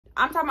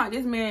I'm talking about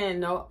this man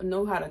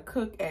know how to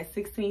cook at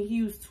 16. He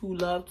used to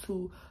love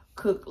to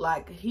cook.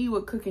 Like, he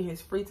would cook in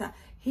his free time.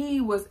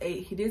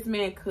 This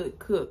man could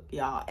cook,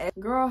 y'all.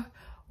 Girl,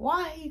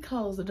 why he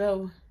closed the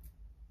door?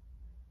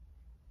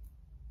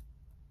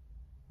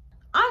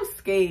 I'm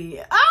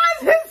scared. I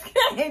just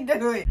can't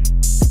do it.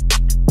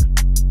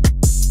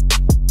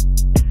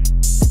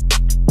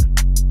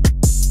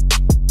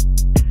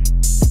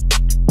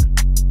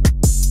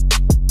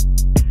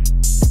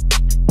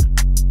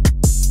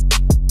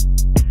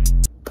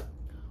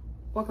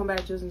 Welcome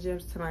back, Jews and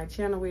Jems, to my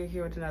channel. We're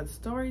here with another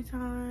story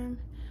time.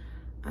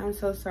 I'm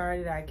so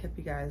sorry that I kept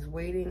you guys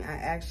waiting. I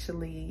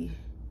actually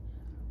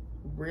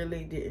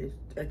really didn't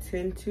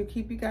intend to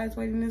keep you guys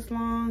waiting this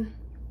long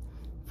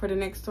for the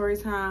next story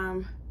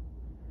time.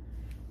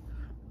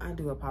 I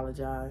do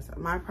apologize.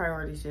 My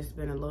priority's just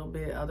been a little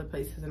bit other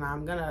places, and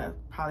I'm gonna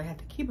probably have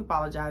to keep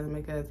apologizing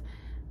because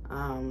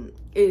it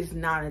is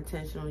not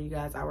intentional, you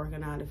guys. I work a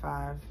 9 to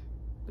 5.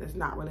 It's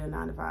not really a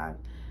 9 to 5.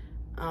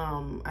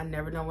 I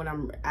never know when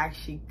I'm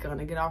actually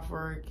gonna get off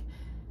work.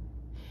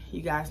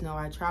 You guys know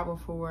I travel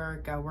for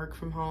work, I work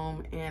from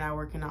home, and I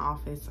work in the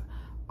office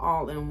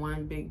all in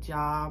one big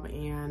job.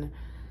 And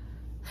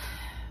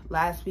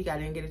last week I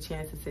didn't get a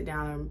chance to sit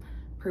down and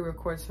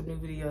pre-record some new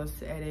videos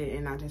to edit,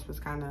 and I just was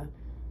kind of,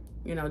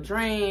 you know,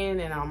 drained.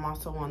 And I'm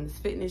also on this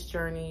fitness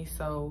journey,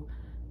 so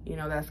you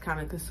know, that's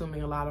kind of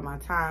consuming a lot of my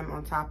time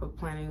on top of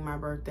planning my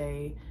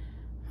birthday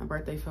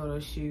photo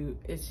shoot.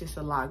 It's just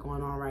a lot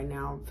going on right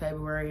now.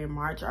 February and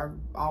March are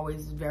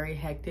always very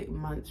hectic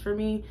months for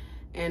me,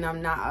 and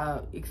I'm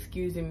not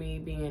excusing me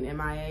being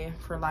MIA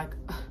for like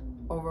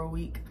over a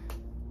week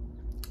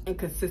and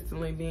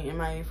consistently being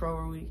MIA for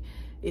over a week.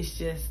 It's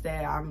just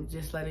that I'm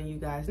just letting you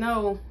guys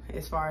know,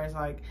 as far as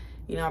like,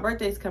 you know, my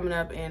birthday's coming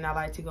up and I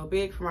like to go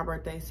big for my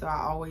birthday, so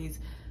I always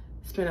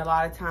spend a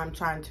lot of time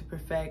trying to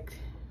perfect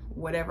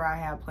whatever I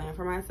have planned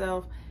for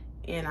myself.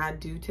 And I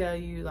do tell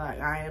you,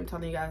 like, I am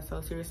telling you guys so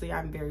seriously,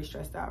 I'm very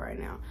stressed out right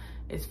now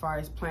as far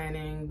as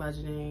planning,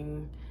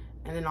 budgeting,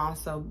 and then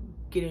also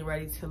getting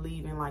ready to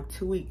leave in like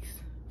 2 weeks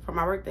for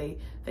my birthday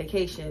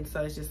vacation.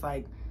 So it's just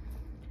like,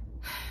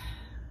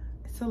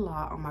 it's a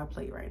lot on my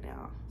plate right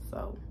now.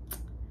 So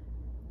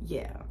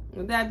yeah,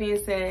 with that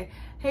being said,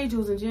 hey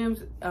Jews and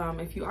Jems,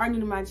 if you are new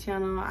to my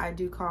channel, I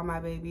do call my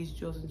babies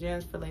Jews and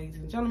Jems for ladies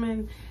and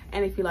gentlemen.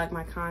 And if you like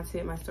my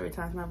content, my story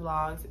times, my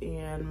vlogs,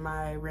 and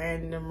my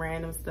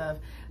random stuff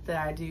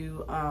that I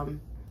do,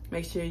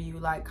 make sure you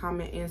like,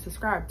 comment, and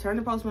subscribe. Turn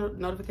the post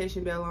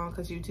notification bell on,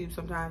 because YouTube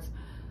sometimes,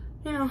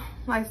 you know,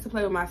 likes to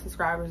play with my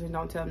subscribers and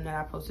don't tell them that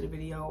I posted a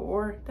video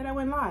or that I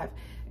went live.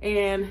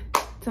 And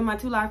to my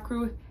 2 Live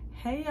crew,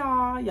 hey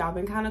y'all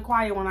been kind of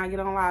quiet when I get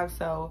on live,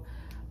 so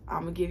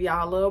I'm gonna give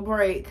y'all a little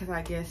break because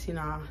I guess, you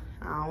know,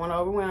 I don't want to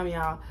overwhelm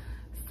y'all.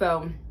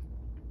 So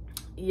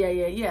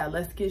yeah,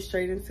 let's get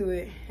straight into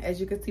it. As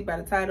you can see by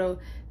the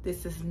title,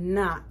 this is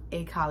not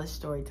a college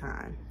story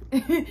time.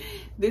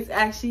 This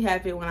actually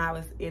happened when I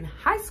was in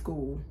high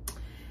school.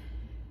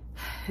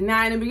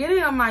 Now, in the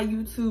beginning of my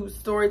YouTube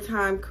story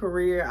time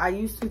career, I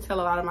used to tell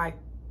a lot of my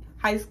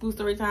high school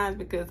story times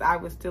because I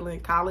was still in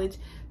college.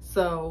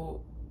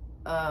 So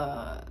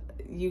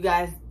you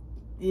guys,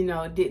 you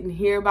know, didn't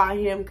hear about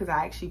him because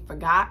I actually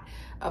forgot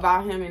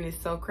about him, and it's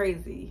so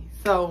crazy.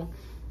 So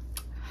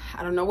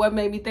I don't know what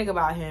made me think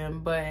about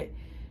him, but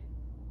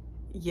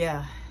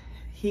yeah,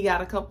 he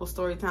got a couple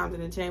story times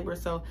in the chamber.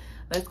 So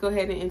let's go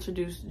ahead and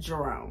introduce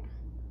Jerome.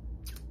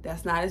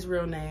 That's not his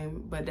real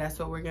name, but that's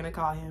what we're gonna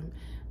call him,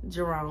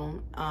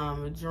 Jerome.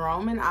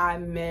 Jerome and I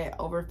met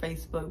over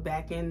Facebook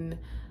back in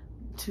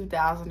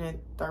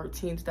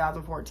 2013,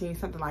 2014,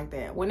 something like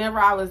that. Whenever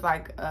I was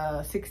like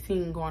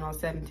 16 going on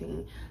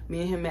 17,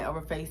 me and him met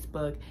over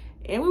Facebook,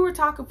 and we were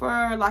talking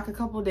for like a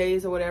couple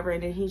days or whatever,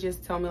 and then he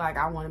just told me like,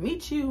 I want to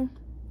meet you.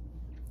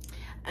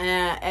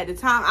 And at the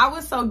time I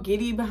was so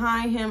giddy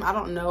behind him, I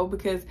don't know,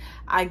 because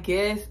I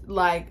guess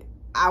like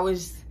I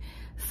was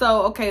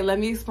so, okay, let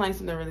me explain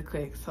something really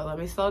quick. So let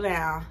me slow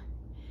down.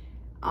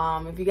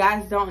 If you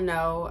guys don't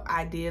know,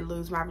 I did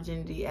lose my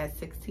virginity at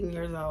 16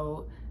 years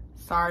old.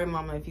 Sorry,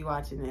 mama, if you're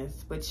watching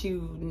this, but you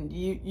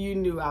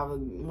knew I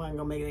wasn't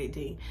gonna make it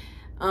 18.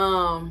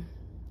 And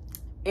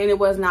it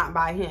was not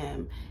by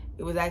him.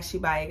 It was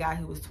actually by a guy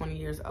who was 20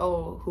 years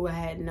old, who I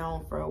had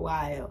known for a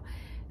while.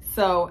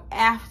 So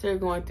after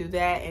going through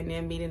that and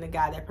then meeting the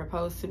guy that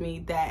proposed to me,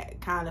 that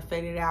kind of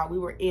faded out. We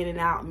were in and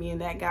out, me and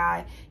that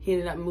guy. He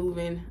ended up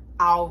moving.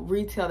 I'll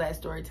retell that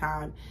story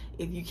time.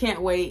 If you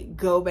can't wait,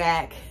 go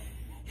back,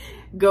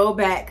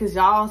 because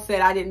y'all said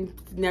I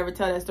didn't never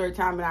tell that story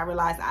time, and I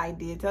realized I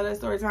did tell that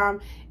story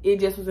time. It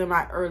just was in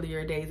my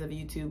earlier days of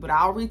YouTube, but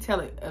I'll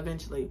retell it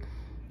eventually.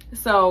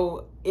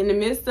 So in the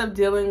midst of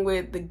dealing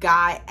with the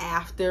guy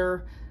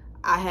after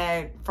I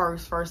had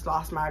first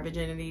lost my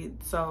virginity,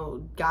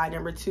 so guy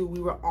number 2, we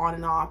were on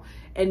and off,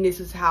 and this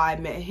is how I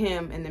met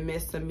him, in the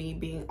midst of me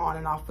being on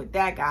and off with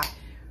that guy.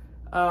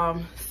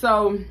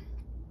 So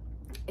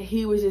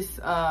he was just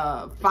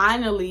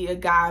finally a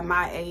guy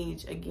my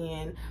age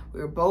again. We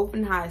were both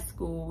in high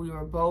school. We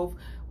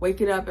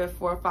waking up at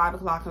 4 or 5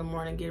 o'clock in the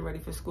morning, getting ready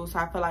for school. So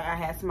I felt like I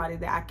had somebody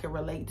that I could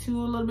relate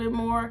to a little bit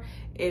more.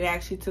 It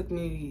actually took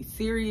me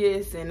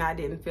serious, and I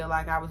didn't feel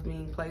like I was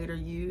being played or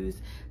used,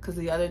 because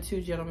the other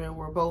two gentlemen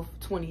were both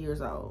 20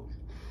 years old.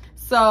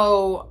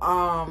 So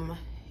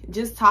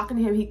just talking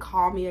to him, he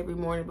called me every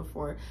morning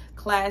before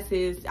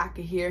classes. I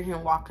could hear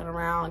him walking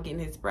around, getting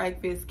his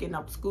breakfast, getting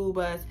up the school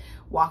bus,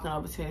 walking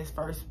over to his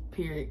first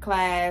period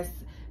class,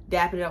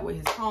 dapping it up with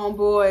his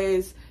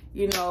homeboys.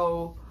 You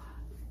know,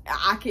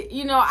 I could,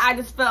 you know, I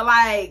just felt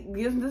like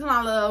this is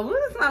my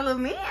little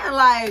man.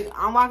 Like,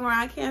 I'm walking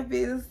around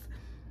campus,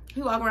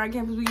 he walking around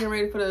campus, we getting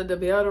ready for the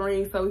bell to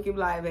ring so we can be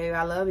like, baby,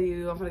 I love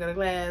you, I'm gonna go to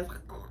class.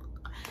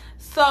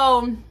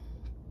 So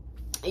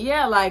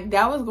yeah, like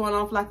that was going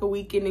on for like a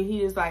weekend, and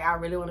he was like, I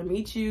really want to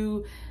meet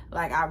you,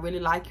 like I really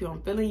like you,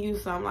 I'm feeling you.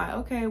 So I'm like,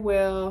 okay,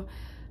 well,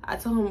 I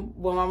told him,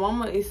 well, my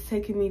mama is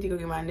taking me to go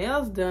get my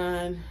nails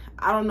done.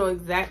 I don't know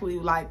exactly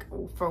like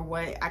for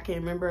what, I can't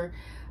remember.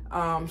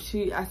 I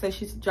said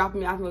she's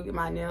dropping me off to go get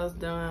my nails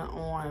done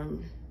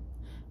on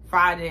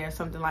Friday or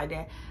something like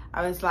that.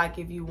 I was like,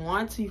 if you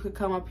want to, you could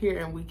come up here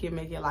and we can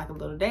make it like a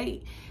little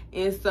date.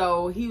 And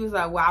so he was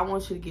like, well, I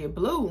want you to get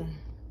blue.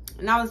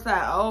 And I was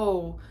like,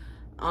 oh,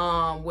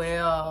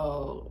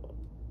 well,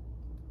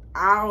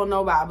 I don't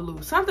know about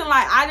blue. Something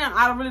like,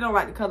 I really don't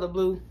like the color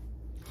blue,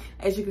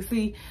 as you can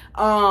see.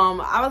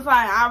 I was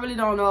like, I really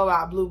don't know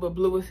about blue, but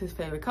blue was his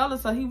favorite color.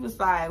 So he was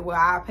like, well,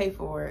 I'll pay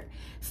for it.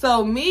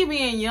 So me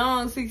being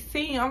young,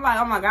 16, I'm like,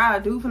 oh my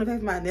God, a dude finna pay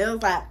for my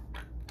nails. Like,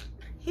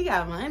 he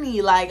got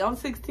money. Like, I'm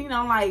 16,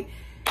 I'm like,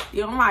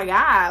 yo, oh my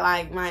God,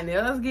 like my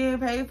nails getting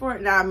paid for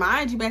it. Now,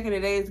 mind you, back in the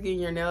days, getting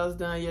your nails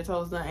done, your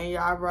toes done, and your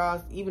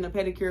eyebrows, even a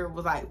pedicure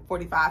was like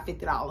 $45,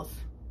 $50.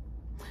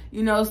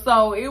 You know,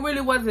 so it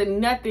really wasn't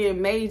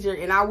nothing major,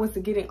 and I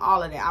wasn't getting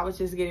all of that. I was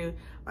just getting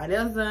my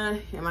nails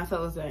done and my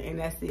toes done, and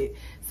that's it.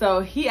 So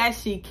he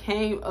actually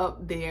came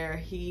up there.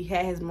 He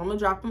had his mama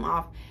drop him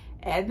off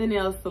at the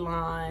nail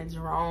salon.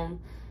 Jerome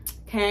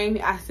came.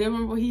 I still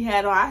remember what he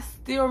had on. I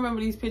still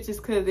remember these pictures,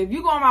 because if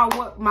you go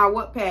on my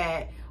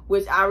Wattpad,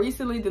 which I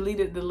recently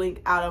deleted the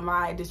link out of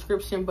my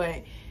description,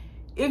 but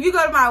if you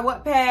go to my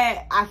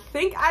Wattpad, I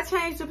think I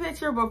changed the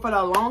picture, but for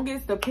the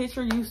longest, the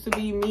picture used to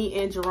be me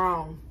and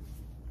Jerome.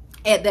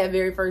 At that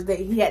very first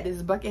day, he had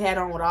this bucket hat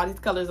on with all these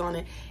colors on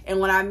it.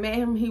 And when I met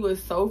him, he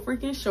was so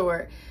freaking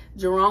short.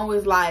 Jerome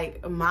was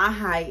like my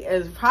height,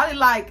 is probably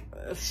like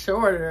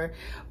shorter,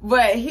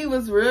 but he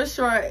was real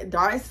short,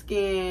 dark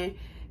skin,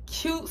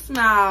 cute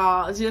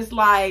smile, just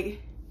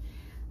like,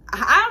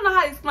 I don't know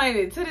how to explain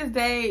it. To this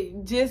day,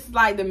 just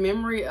like the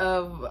memory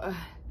of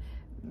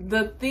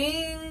the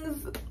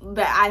things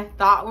that I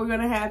thought were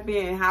gonna happen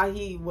and how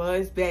he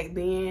was back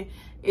then,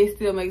 it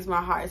still makes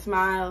my heart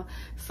smile.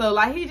 So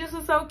like, he just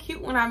was so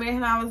cute when I met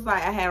him. I was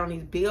like, I had on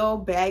these big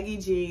old baggy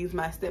jeans.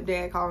 My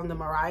stepdad called them the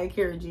Mariah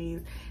Carey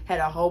jeans. Had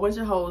a whole bunch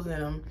of holes in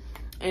them,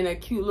 and a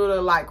cute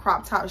little like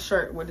crop top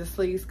shirt with the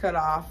sleeves cut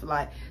off,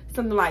 like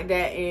something like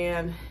that.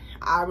 And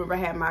I remember I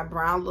had my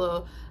brown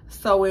little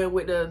sew-in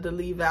with the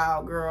leave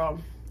out, girl,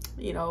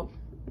 you know,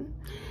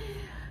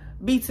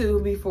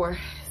 B2, B4.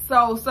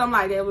 So something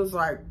like that. Was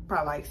like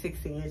probably like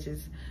 16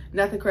 inches,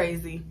 nothing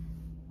crazy.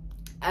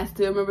 I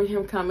still remember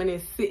him coming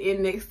and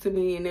sitting next to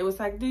me, and it was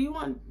like, do you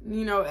want,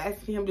 you know,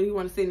 asking him, do you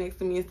want to sit next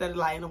to me instead of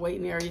like in the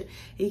waiting area?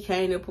 He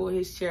came to pull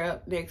his chair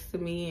up next to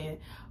me, and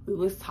we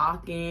was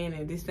talking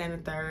and this and the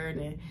third.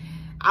 And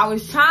I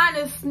was trying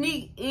to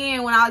sneak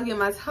in when I was getting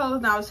my toes,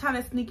 and I was trying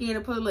to sneak in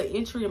and put a little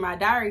entry in my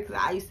diary, because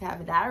I used to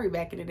have a diary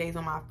back in the days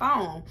on my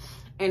phone,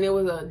 and it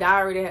was a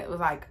diary that was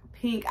like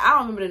pink. I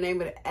don't remember the name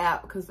of the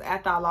app, because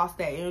after I lost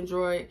that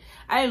Android,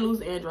 I didn't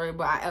lose Android,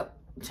 but I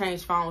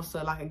changed phones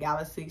to like a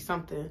Galaxy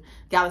something,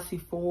 Galaxy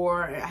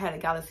 4. I had a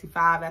Galaxy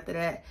 5 after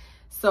that.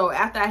 So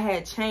after I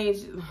had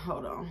changed,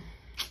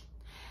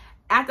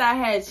 after I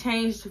had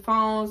changed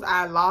phones,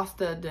 I lost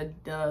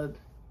the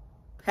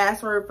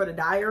password for the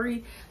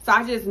diary. So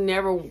I just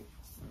never,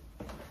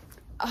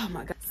 oh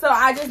my God. So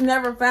I just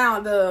never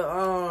found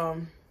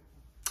the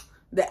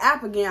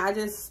app again. I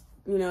just,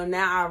 you know,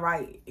 now I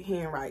write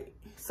handwrite.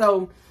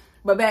 So,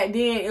 but back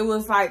then it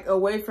was like a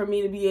way for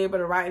me to be able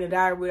to write in the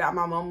diary without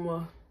my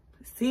mama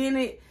seeing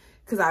it,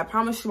 because I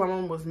promise you my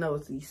mom was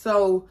nosy.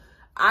 So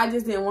I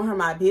just didn't want her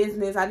my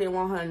business. I didn't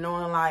want her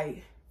knowing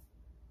like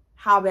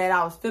how bad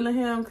I was feeling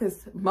him,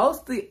 because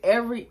mostly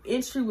every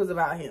entry was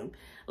about him.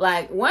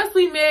 Like once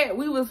we met,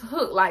 we was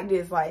hooked like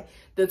this. Like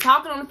the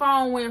talking on the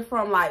phone went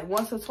from like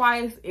once or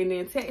twice, and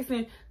then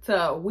texting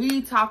to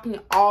we talking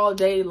all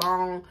day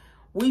long.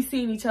 We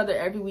seen each other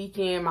every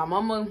weekend. My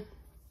mama,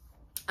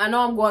 I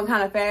know I'm going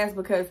kind of fast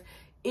because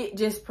it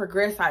just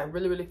progressed like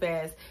really, really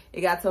fast.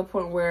 It got to a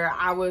point where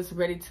I was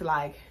ready to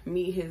like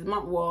meet his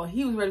mom. Well,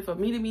 he was ready for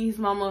me to meet his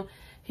mama.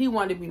 He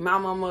wanted to be my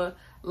mama.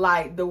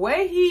 Like the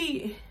way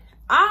he,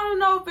 I don't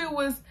know if it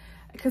was,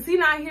 cause he's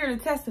not here to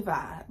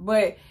testify,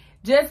 but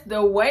just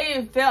the way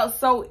it felt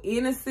so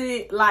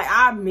innocent. Like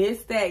I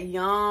miss that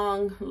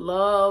young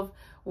love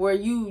where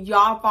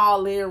y'all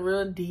fall in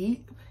real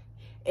deep,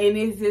 and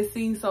it just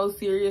seems so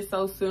serious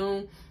so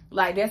soon.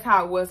 Like, that's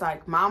how it was.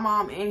 Like, my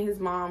mom and his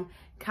mom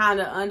kind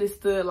of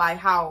understood, like,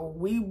 how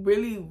we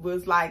really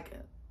was, like,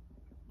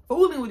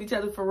 fooling with each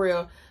other for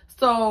real.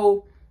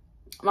 So,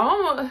 my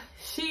mama,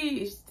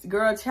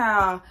 girl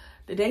child,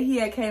 the day he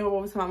had came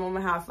over to my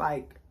mama's house,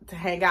 like, to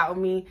hang out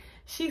with me,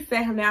 she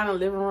sat him down in the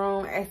living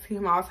room, asking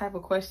him all type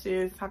of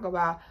questions, talk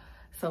about,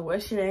 so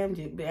what's your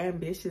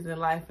ambitions in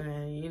life,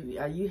 and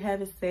are you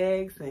having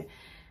sex, and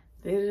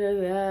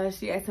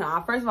she asked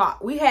him, first of all,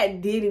 we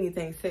hadn't did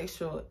anything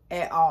sexual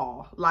at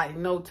all, like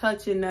no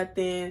touching,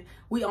 nothing.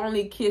 We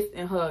only kissed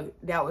and hugged,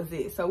 that was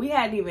it. So we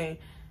hadn't even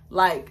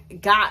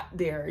like got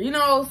there, you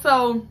know.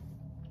 So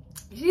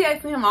she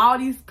asked him all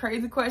these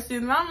crazy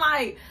questions, and I'm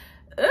like,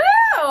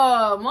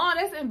 oh, Mom,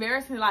 that's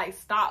embarrassing. Like,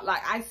 stop.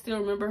 Like, I still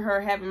remember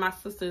her having my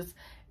sisters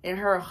and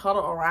her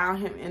huddle around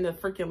him in the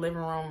freaking living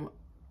room,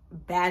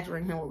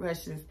 badgering him with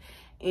questions.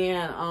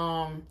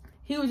 And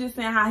he was just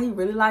saying how he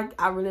really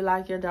I really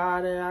like your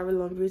daughter. I really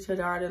want to be with your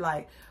daughter.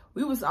 Like,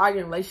 we was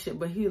arguing relationship,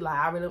 but he was like,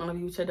 I really want to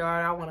be with your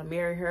daughter. I want to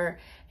marry her.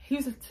 He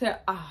used to tell,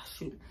 oh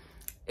shoot,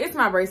 it's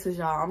my braces,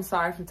 y'all. I'm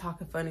sorry if I'm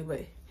talking funny,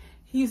 but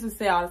he used to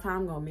say all the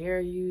time, I'm gonna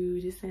marry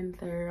you, this and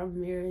third, I'm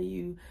gonna marry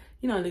you.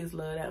 You know, niggas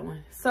love that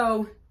one.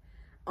 So,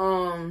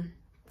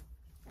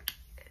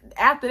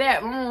 after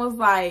that, Mama was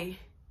like,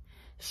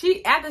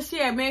 after she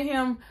had met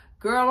him,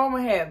 girl,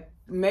 Mama had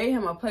made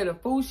him a plate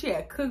of food. She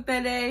had cooked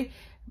that day,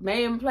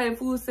 made him a plate of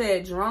food,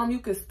 said, Jerome, you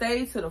could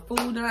stay till the food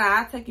done.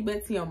 I'll take you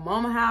back to your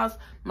mama house.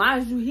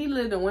 Mind you, he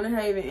lived in Winter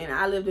Haven and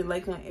I lived in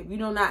Lakeland. If you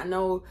do not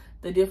know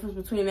the difference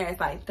between that, it's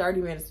like 30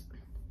 minutes.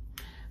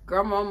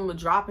 Girl, Mama was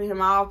dropping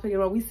him off, picking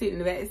him up. We sit in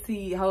the back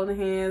seat, holding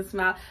hands,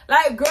 smile.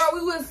 Like, girl,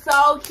 we was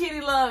so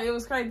kitty love. It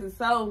was crazy.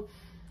 So,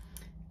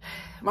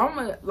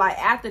 Mama, like,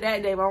 after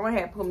that day, Mama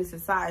had put me to the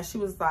side. She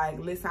was like,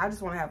 listen, I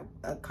just want to have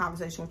a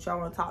conversation with you. I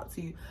want to talk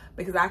to you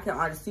because I can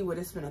already see where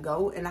this is going to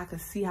go. And I can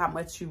see how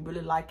much you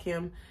really like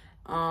him.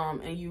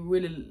 And you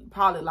really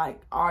probably,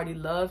 like, already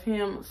love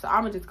him. So,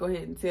 I'm going to just go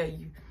ahead and tell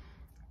you,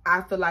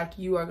 I feel like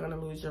you are going to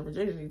lose your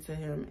virginity to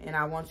him. And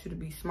I want you to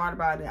be smart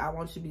about it. I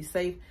want you to be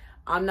safe.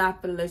 I'm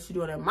not going to let you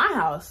do it in my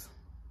house.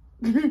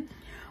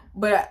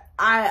 But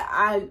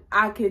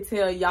I could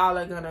tell y'all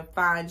are going to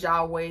find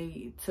y'all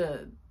way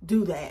to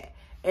do that.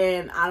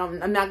 And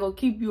I'm not going to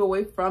keep you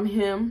away from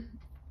him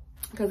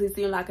because he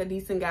seemed like a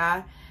decent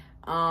guy.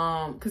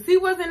 Because he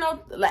wasn't,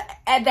 like,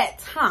 at that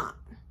time,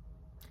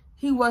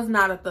 he was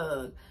not a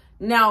thug.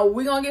 Now,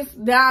 we're going to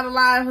get down the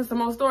line for some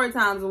more story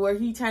times where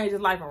he changed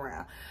his life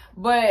around.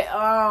 But,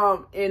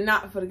 and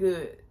not for the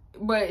good.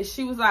 But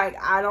she was like,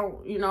 I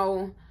don't, you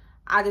know,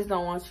 I just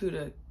don't want you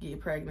to get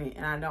pregnant.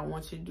 And I don't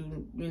want you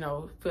to, you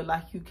know, feel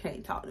like you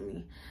can't talk to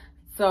me.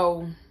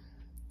 So,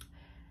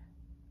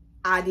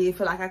 I did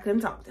feel like I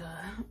couldn't talk to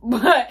her.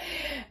 But,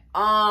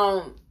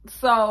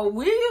 so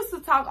we used to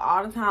talk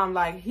all the time.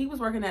 Like, he was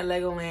working at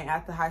Legoland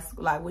after high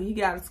school. Like, when he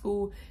got out of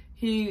school,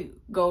 he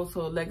goes to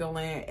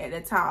Legoland. At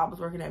that time, I was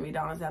working at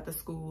McDonald's after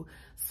school.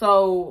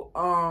 So,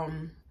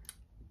 I'm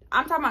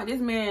talking about this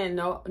man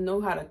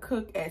know how to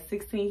cook at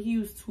 16. He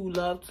used to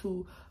love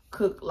to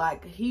cook.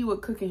 Like, he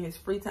would cook in his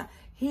free time.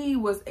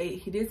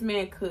 This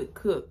man could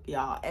cook,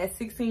 y'all, at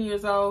 16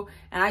 years old.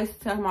 And I used to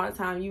tell him all the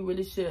time, you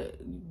really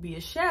should be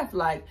a chef.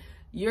 Like,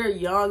 you're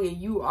young and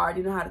you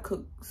already know how to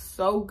cook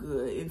so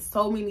good in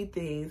so many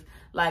things.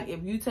 Like,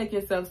 if you take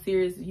yourself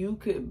serious, you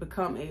could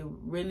become a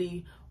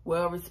really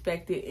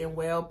well-respected and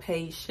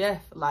well-paid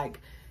chef.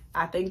 Like,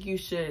 I think you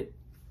should,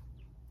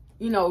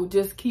 you know,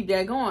 just keep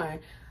that going.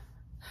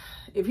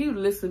 If he would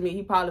listen to me,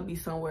 he'd probably be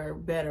somewhere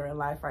better in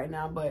life right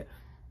now. But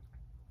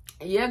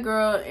yeah,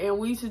 girl, and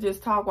we used to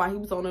just talk while he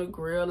was on the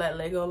grill at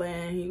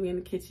Legoland. He'd be in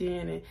the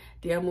kitchen and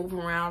they'll move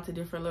him around to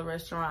different little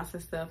restaurants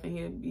and stuff, and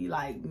he'd be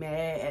like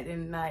mad at the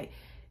end of the night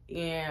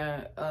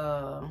and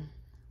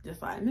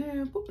just like,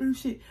 man, fuck this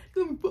shit.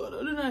 Let me put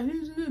the night.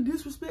 He's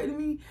disrespecting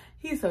me.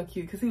 He's so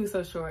cute because he was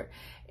so short.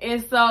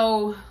 And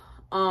so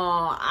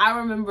I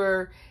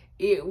remember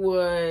it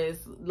was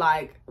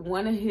like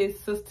one of his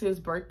sister's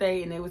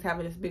birthday, and they was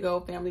having this big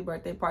old family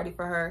birthday party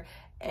for her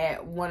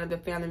at one of the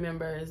family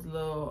members'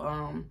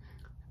 little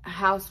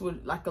house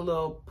with like a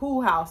little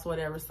pool house or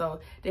whatever.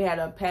 So they had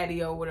a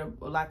patio with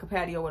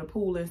a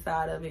pool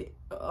inside of it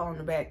on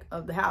the back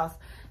of the house.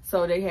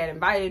 So they had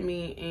invited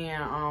me,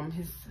 and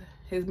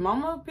his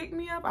mama picked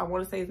me up. I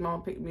want to say his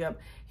mama picked me up.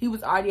 He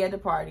was already at the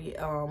party.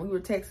 We were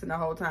texting the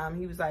whole time.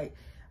 He was like,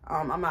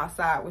 I'm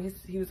outside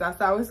with he was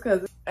outside with his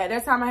cousin. At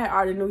that time, I had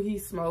already knew he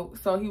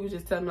smoked. So he was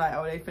just telling me like,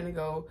 oh, they finna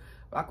go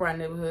walk around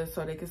the neighborhood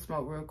so they can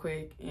smoke real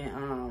quick.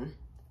 And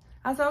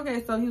I said,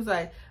 okay. So he was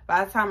like,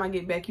 by the time I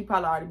get back, you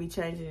probably already be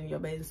changing in your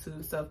bathing suit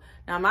and stuff.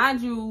 Now,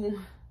 mind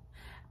you,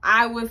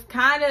 I was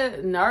kind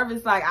of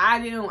nervous. Like,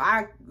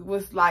 I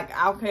was like,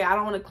 okay, I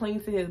don't want to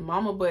cling to his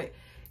mama. But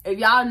if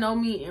y'all know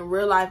me in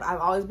real life, I've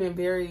always been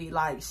very,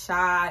 like,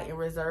 shy and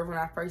reserved when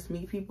I first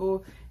meet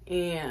people.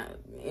 And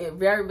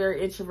very,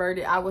 very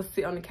introverted. I would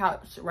sit on the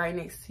couch right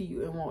next to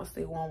you and won't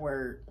say one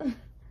word.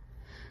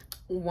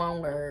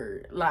 one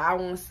word. Like, I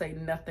won't say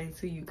nothing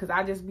to you because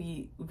I just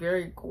be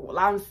very cool.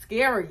 I'm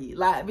scary.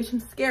 Like, bitch, I'm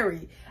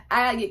scary.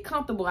 I gotta get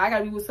comfortable. I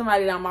gotta be with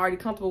somebody that I'm already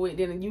comfortable with.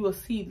 Then you will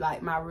see,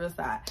 like, my real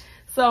side.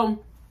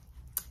 So,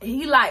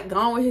 he, like,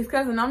 gone with his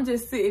cousin. I'm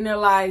just sitting there,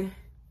 like,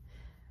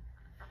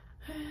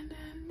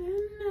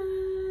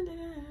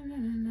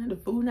 the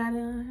food not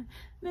done.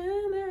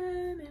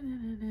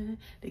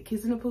 The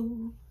kids in the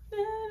pool.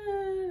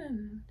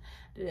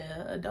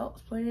 The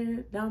adults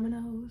playing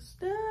dominoes.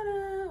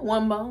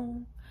 One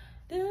bone.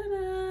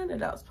 The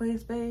adults playing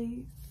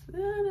spades.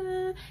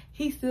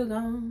 He's still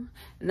gone.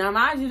 Now,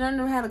 mind you, none of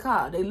them had a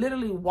car. They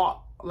literally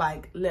walk,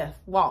 like,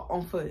 walk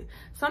on foot.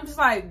 So I'm just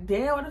like,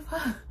 damn, what the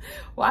fuck?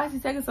 Why is he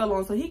taking so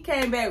long? So he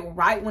came back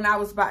right when I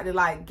was about to,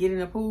 like, get in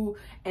the pool.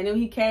 And then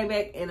he came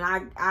back and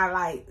I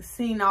like,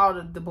 seen all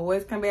the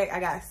boys come back. I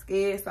got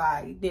scared, so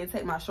I didn't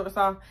take my shorts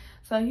off.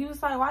 So he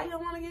was like, why you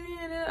don't want to get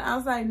in? And I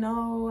was like,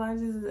 no,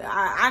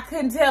 I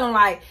couldn't tell him,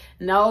 like,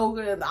 no,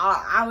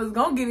 I was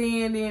going to get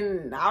in.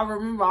 And I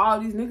remember all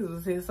these niggas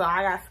was here, so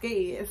I got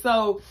scared.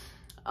 So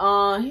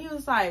he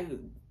was like,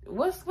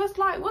 what's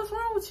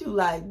wrong with you?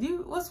 Like,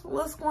 what's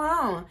going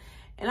on?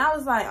 And I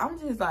was like,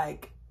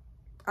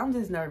 I'm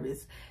just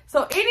nervous.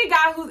 So any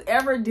guy who's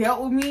ever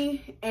dealt with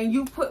me and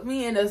you put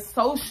me in a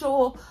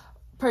social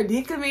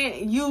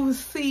predicament, you've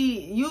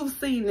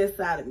seen this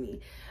side of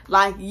me.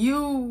 Like,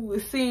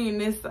 you seen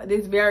this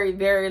very,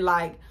 very,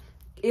 like,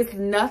 it's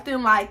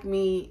nothing like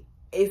me.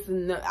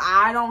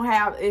 I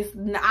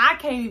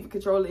can't even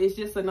control it. It's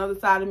just another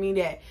side of me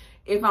that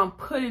if I'm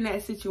put in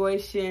that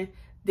situation,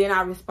 then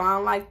I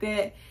respond like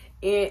that.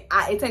 And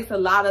it takes a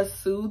lot of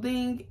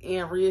soothing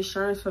and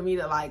reassurance for me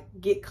to, like,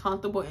 get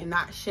comfortable and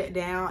not shut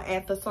down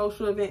at the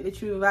social event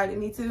that you invited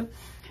me to.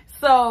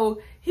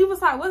 So he was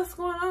like, what's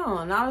going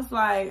on? And I was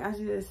like, I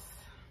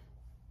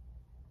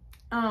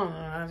don't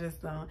know. I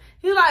just don't.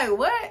 He's like,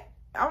 what?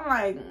 I'm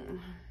like,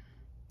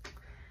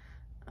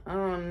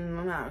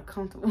 I'm not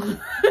comfortable.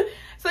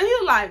 So he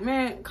was like,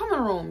 man, come in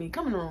the room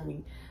with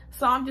me.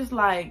 So I'm just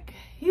like,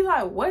 he's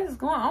like, what is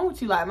going on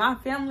with you? Like, my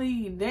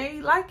family,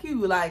 they like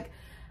you. Like,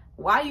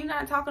 why you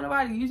not talking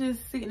about it? You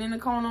just sitting in the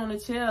corner on the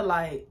chair,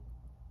 like.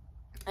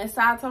 And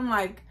so I told him,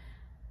 like,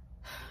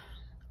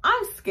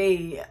 I'm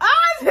scared. I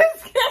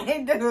just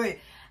can't do it.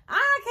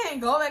 I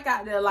can't go back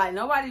out there. Like,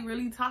 nobody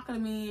really talking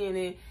to me.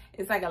 And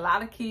it's like a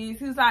lot of kids.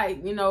 He was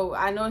like, you know,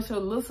 I know it's your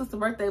little sister's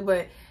birthday,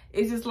 but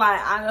it's just like,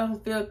 I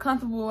don't feel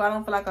comfortable. I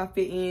don't feel like I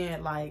fit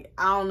in. Like,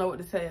 I don't know what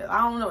to say. I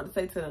don't know what to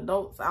say to the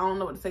adults. I don't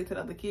know what to say to the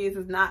other kids.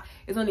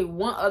 It's only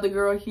one other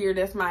girl here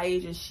that's my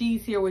age, and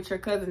she's here with your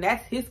cousin.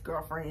 That's his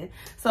girlfriend.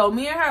 So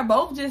me and her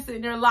both just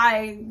sitting there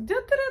like,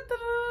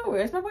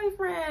 where's my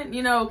boyfriend?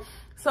 You know?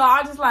 So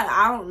I just like,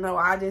 I don't know.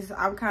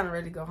 I'm kind of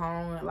ready to go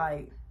home and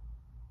like,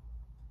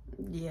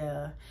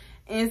 yeah.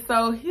 And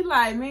so he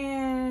like,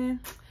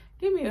 man,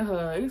 give me a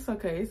hug. It's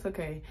okay. It's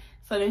okay.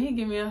 So then he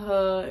give me a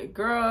hug.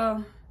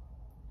 Girl,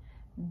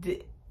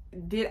 did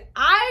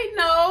I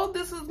know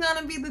this was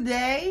gonna be the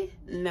day?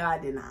 No, I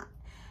did not.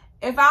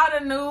 If I would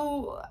have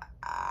knew,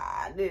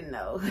 I didn't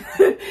know.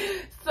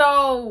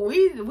 So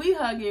we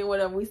hugging,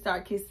 whatever. We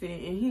start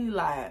kissing, and he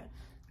like,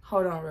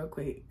 hold on real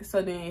quick.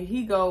 So then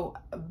he go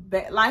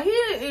back, like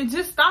he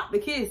just stopped the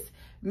kiss,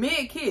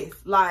 mid kiss.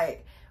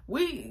 Like,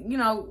 we, you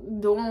know,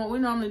 doing what we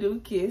normally do,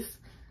 kiss.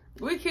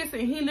 We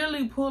kissing. He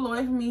literally pulled away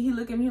from me. He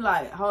look at me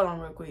like, hold on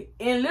real quick,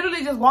 and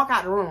literally just walk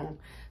out the room.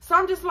 So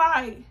I'm just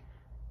like,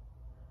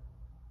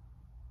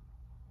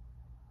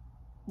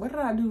 what did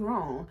I do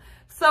wrong?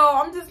 So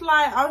I'm just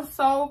like, I'm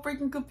so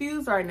freaking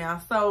confused right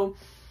now. So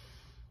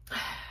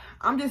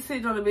I'm just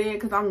sitting on the bed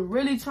because I'm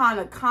really trying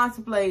to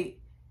contemplate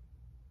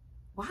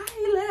why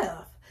he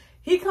left.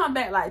 He come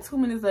back like 2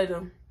 minutes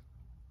later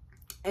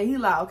and he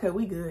like, okay,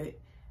 we good.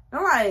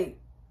 I'm like,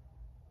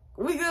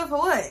 we good for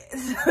what?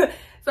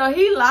 So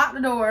he locked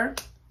the door.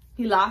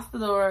 He locked the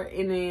door,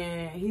 and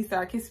then he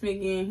started kissing me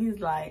again. He's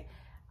like,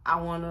 I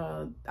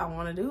wanna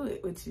do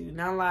it with you. And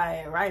I'm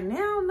like, right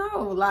now,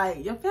 no.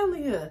 Like, your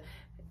family here.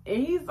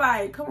 And he's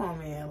like, come on,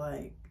 man.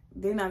 Like,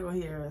 they're not gonna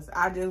hear us.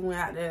 I just went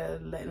out there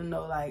to let them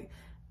know, like,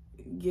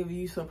 give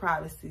you some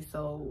privacy.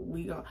 So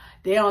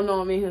they don't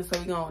know I'm in here,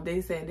 so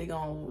they said they ain't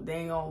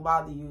gonna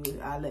bother you.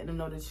 I let them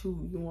know that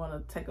you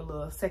wanna take a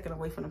little second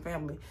away from the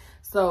family.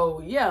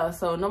 So yeah,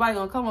 so nobody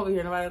gonna come over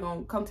here, nobody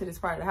gonna come to this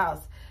part of the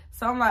house.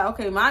 So I'm like,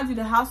 okay, mind you,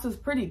 the house is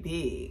pretty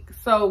big.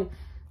 So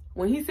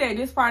when he said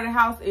this part of the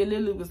house, it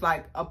literally was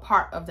like a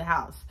part of the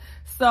house.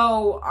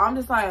 So I'm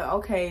just like,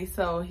 okay.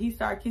 So he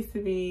started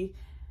kissing me,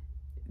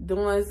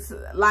 doing,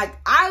 like,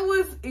 I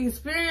was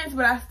experienced,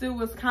 but I still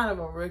was kind of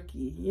a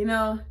rookie, you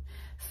know?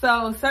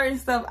 So certain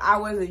stuff I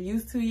wasn't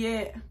used to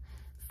yet.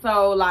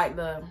 So like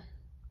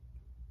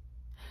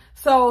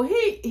so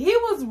he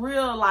was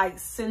real, like,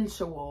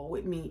 sensual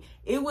with me.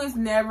 It was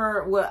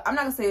never, well, I'm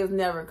not gonna say it was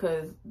never,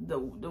 because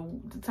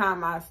the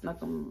time I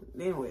snuck him,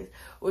 anyways,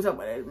 we'll talk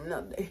about that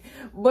another day.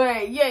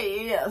 But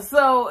yeah.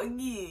 So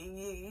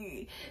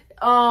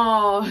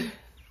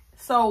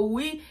so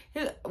we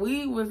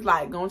was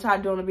like gonna try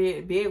to do on the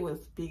bed. The bed was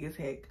big as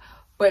heck,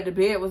 but the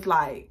bed was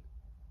like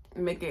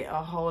making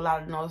a whole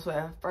lot of noise. So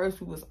at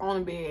first we was on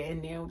the bed,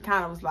 and then we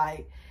kind of was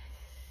like,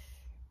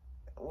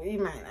 we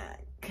might not,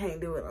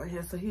 can't do it on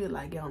here. So he was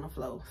like, get on the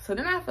floor. So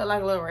then I felt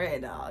like a little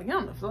rag dog. Get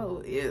on the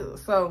floor. Ew.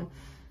 So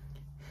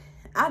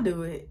I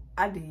do it.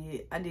 I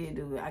did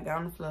do it. I got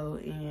on the floor,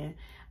 and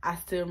I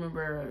still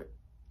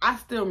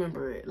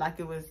remember it like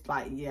it was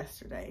like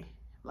yesterday.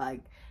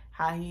 Like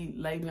how he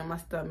laid me on my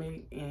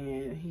stomach,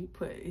 and he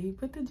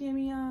put the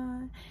Jimmy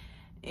on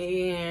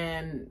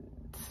and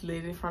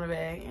slid it from the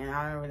back. And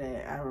I remember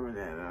that.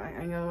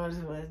 I ain't gonna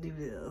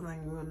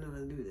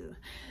do this.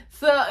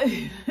 So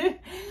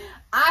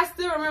I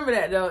still remember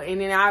that though.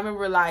 And then I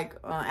remember like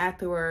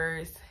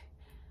afterwards,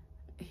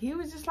 he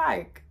was just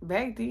like,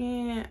 back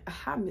then,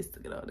 I miss the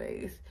good old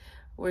days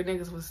where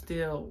niggas was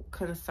still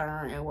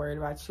concerned and worried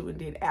about you and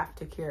did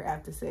aftercare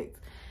after sex.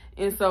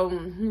 And so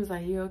he was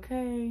like, you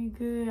okay? You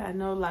good? I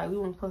know like we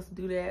weren't supposed to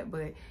do that,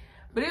 but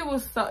it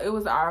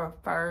was our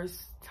first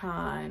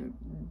time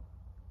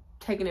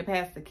taking it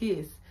past the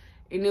kiss.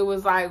 And it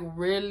was like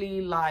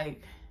really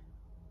like,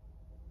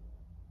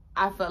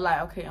 I felt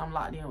like, okay, I'm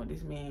locked in with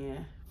this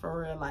man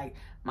for real. Like,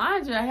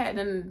 mind you, I had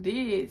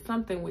did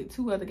something with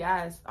 2 other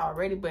guys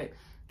already, but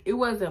it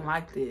wasn't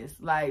like this.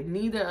 Like,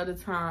 neither of the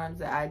times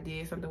that I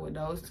did something with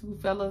those 2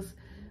 fellas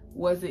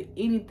wasn't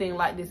anything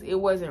like this. It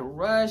wasn't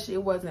rushed. He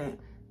wasn't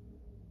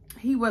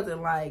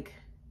like,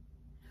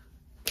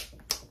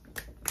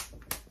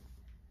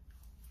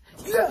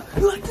 yeah,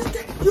 you like this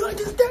dick? You like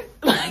this dick?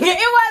 Like,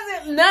 it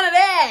wasn't none of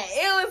that.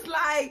 It was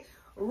like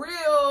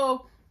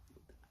real,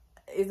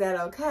 is that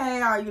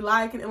okay? Are you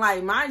liking it?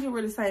 Like, mind you,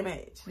 we're the same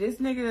age. This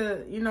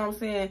nigga, you know what I'm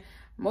saying?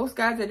 Most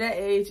guys at that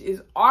age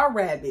are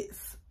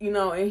rabbits, you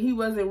know, and he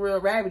wasn't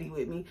real rabbity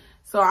with me.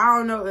 So I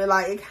don't know,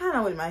 like, it kind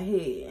of went in my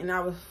head, and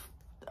I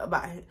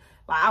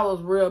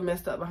was real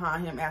messed up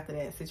behind him after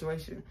that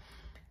situation.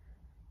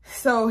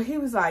 So he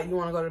was like, you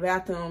want to go to the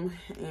bathroom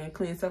and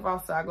clean stuff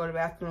off? So I go to the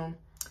bathroom,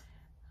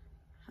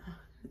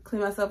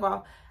 clean myself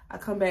off. I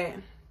come back.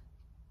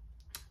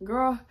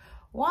 Girl,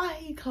 why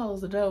he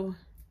closed the door?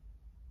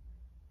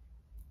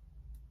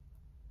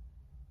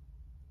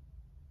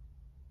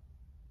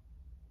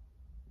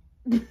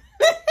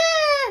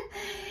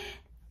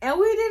 And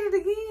we did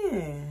it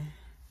again.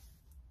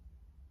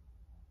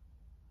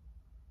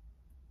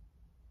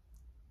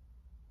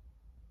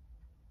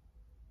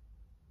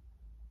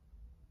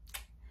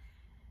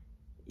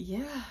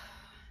 Yeah.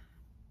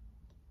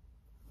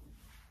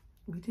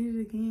 We did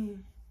it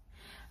again.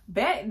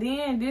 Back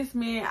then, this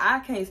man, I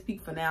can't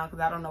speak for now because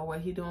I don't know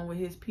what he doing with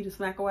his Peter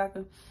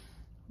Smacker-Wacker.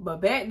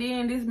 But back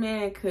then, this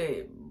man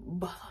could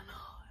ball on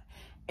hard.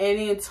 And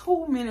then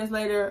 2 minutes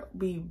later,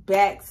 be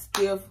back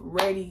stiff,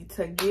 ready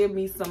to give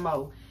me some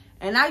more.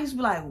 And I used to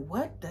be like,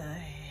 what the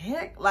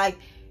heck? Like,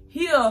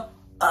 he'll,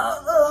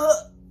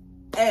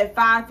 at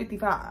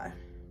 5:55.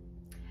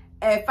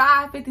 At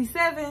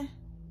 5:57,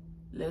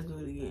 let's do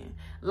it again.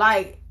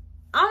 Like,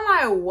 I'm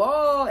like,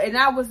 whoa. And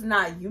I was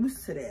not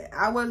used to that.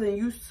 I wasn't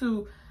used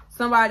to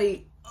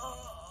somebody,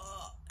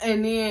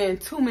 and then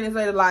 2 minutes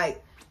later,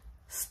 like,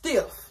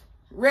 stiff,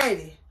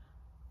 ready,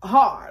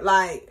 hard,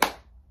 like,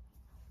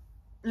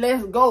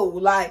 let's go.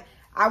 Like,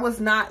 I was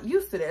not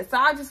used to that. So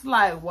I just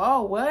like,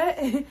 whoa, what?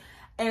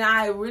 And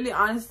I really,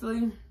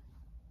 honestly,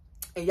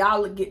 and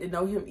y'all get to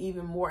know him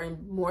even more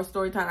and more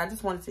story time. I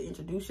just wanted to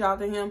introduce y'all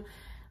to him.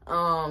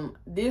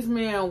 This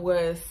man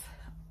was,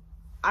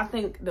 I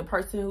think, the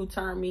person who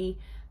turned me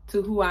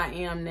to who I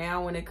am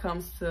now when it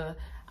comes to,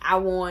 I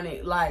want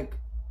it like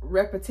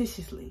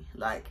repetitiously.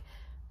 Like,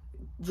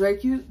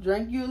 drink you a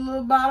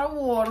little bottle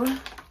of water,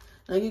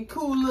 drink it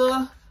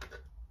cooler,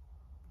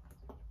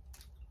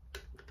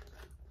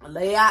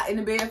 lay out in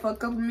the bed for a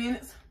couple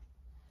minutes,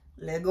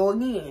 let go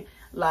again.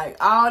 Like,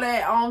 all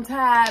that on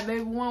time,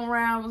 baby, 1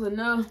 round was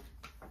enough.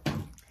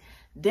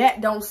 That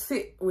don't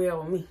sit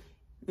well with me,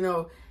 you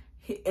know.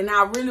 And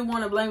I really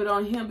want to blame it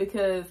on him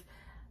because,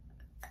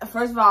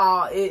 first of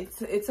all, it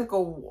took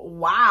a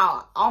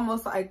while,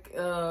 almost like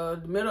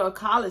the middle of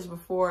college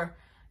before,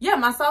 yeah,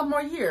 my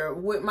sophomore year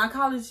with my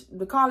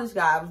the college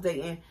guy I was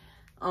dating.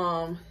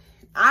 I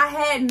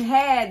hadn't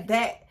had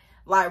that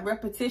like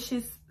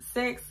repetitious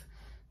sex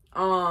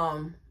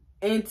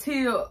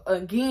until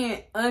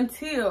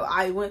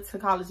I went to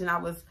college and I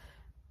was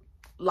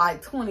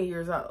like 20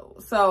 years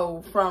old.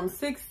 So from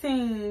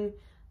 16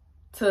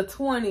 to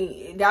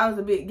 20, that was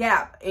a big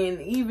gap.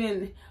 And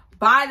even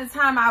by the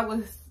time I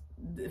was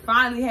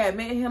finally had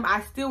met him,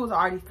 I still was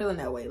already feeling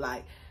that way.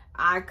 Like,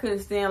 I couldn't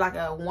stand like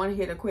a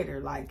one-hitter quitter,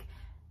 like,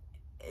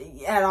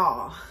 at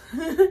all.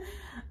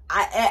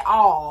 At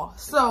all.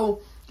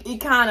 So it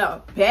kind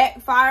of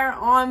backfired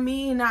on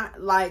me,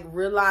 not like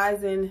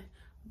realizing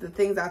the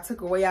things I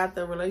took away out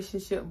the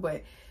relationship,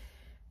 but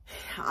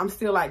I'm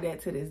still like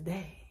that to this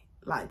day.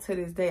 Like, to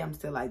this day, I'm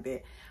still like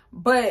that.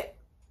 But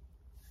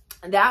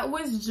that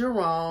was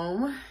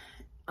Jerome.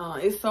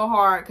 It's so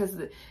hard because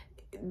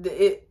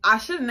I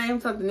should have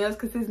named something else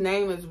because his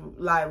name is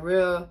like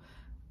real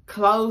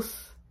close,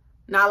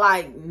 not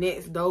like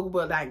next door,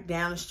 but like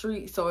down the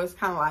street. So it's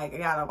kind of like I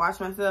gotta watch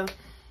myself.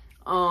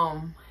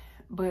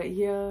 But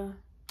yeah,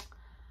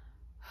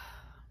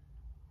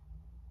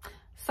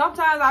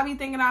 sometimes I be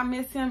thinking I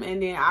miss him,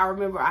 and then I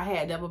remember I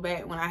had double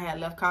back when I had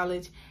left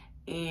college,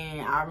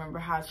 and I remember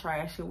how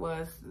trash it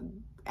was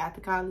after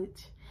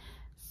college.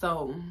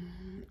 So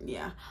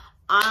yeah,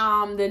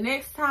 the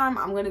next time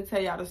I'm gonna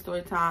tell y'all the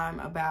story time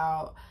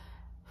about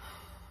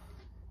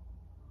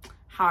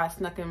how I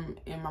snuck him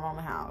in my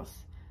mama's house.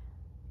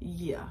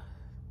 Yeah,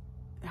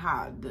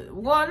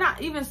 well,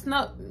 not even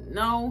snuck.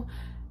 No,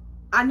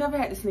 I never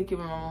had to sneak in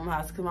my mama's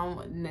house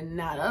because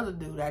not the other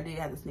dude. I did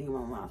have to sneak in my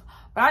mama's house,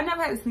 but I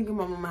never had to sneak in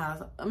my mama's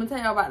house. I'm gonna tell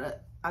y'all about the.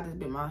 I just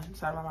bit my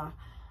side of my mouth.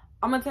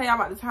 I'm gonna tell y'all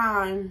about the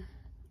time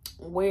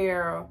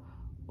where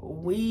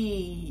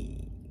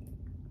we.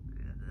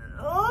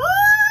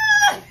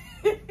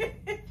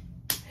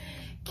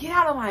 Get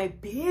out of my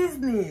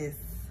business.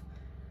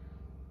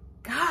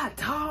 God,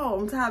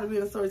 dog. I'm tired of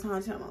being a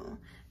Storytime channel.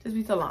 Just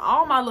be telling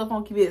all my little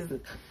funky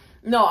business.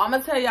 No, I'm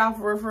gonna tell y'all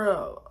for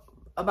real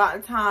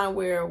about the time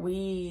where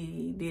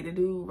we did a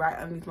dude right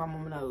underneath my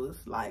mama's nose,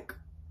 like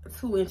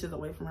 2 inches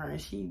away from her,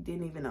 and she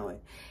didn't even know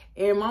it.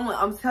 And mama,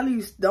 I'm telling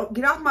you, don't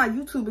get off my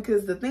YouTube,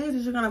 because the things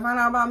that you're gonna find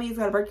out about me is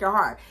gonna break your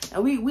heart.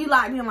 And we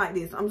locked in like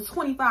this. I'm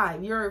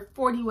 25, you're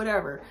 40,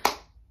 whatever.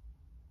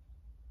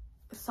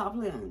 Stop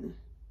playing with me.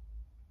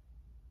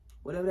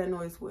 Whatever that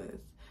noise was.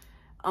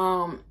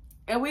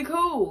 And we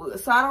cool.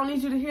 So I don't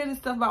need you to hear this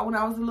stuff about when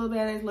I was a little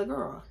badass little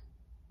girl.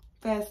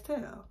 Fast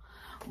tell.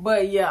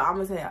 But yeah, I'm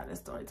gonna tell y'all this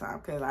story time,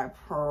 because I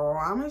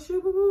promise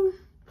you, boo-boo,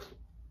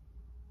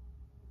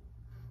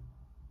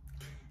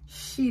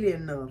 she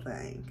didn't know a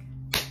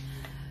thing.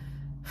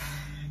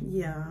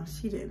 Yeah,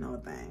 she didn't know a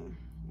thing.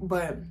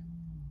 But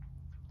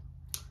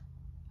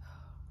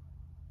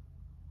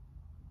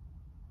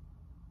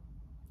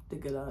the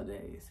good old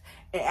days.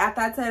 And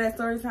after I tell that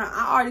story time,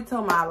 I already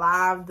told my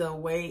live the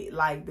way,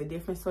 like the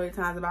different story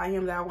times about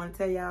him that I want to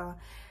tell y'all.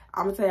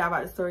 I'm gonna tell y'all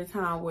about the story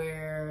time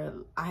where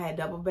I had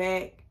double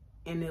back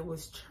and it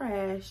was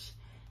trash.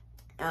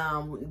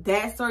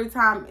 That story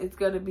time is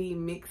gonna be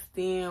mixed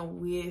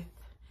in with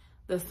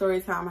the story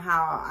time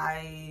how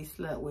I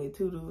slept with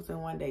 2 dudes in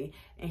one day,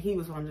 and he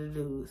was one of the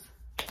dudes.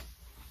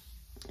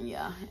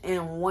 Yeah,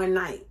 and one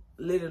night,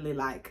 literally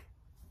like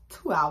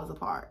 2 hours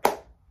apart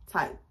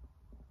type.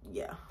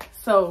 Yeah.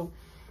 So,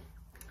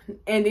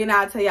 and then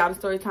I'll tell y'all the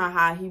story time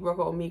how he broke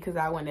up with me because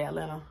I went to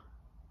Atlanta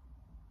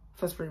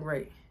for spring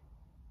break.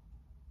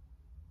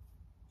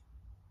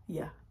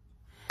 Yeah.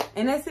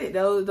 And that's it.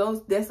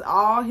 That's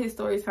all his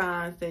story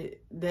times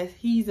that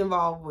he's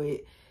involved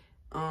with.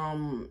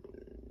 Yeah,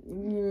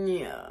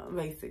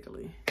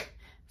 basically.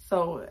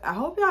 So I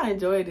hope y'all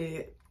enjoyed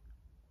it.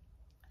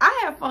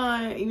 I had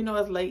fun, even though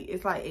it's late.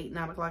 It's like 8,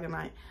 9 o'clock at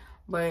night.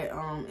 But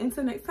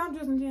until next time,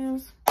 Jews and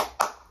Jems.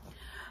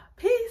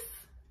 Peace.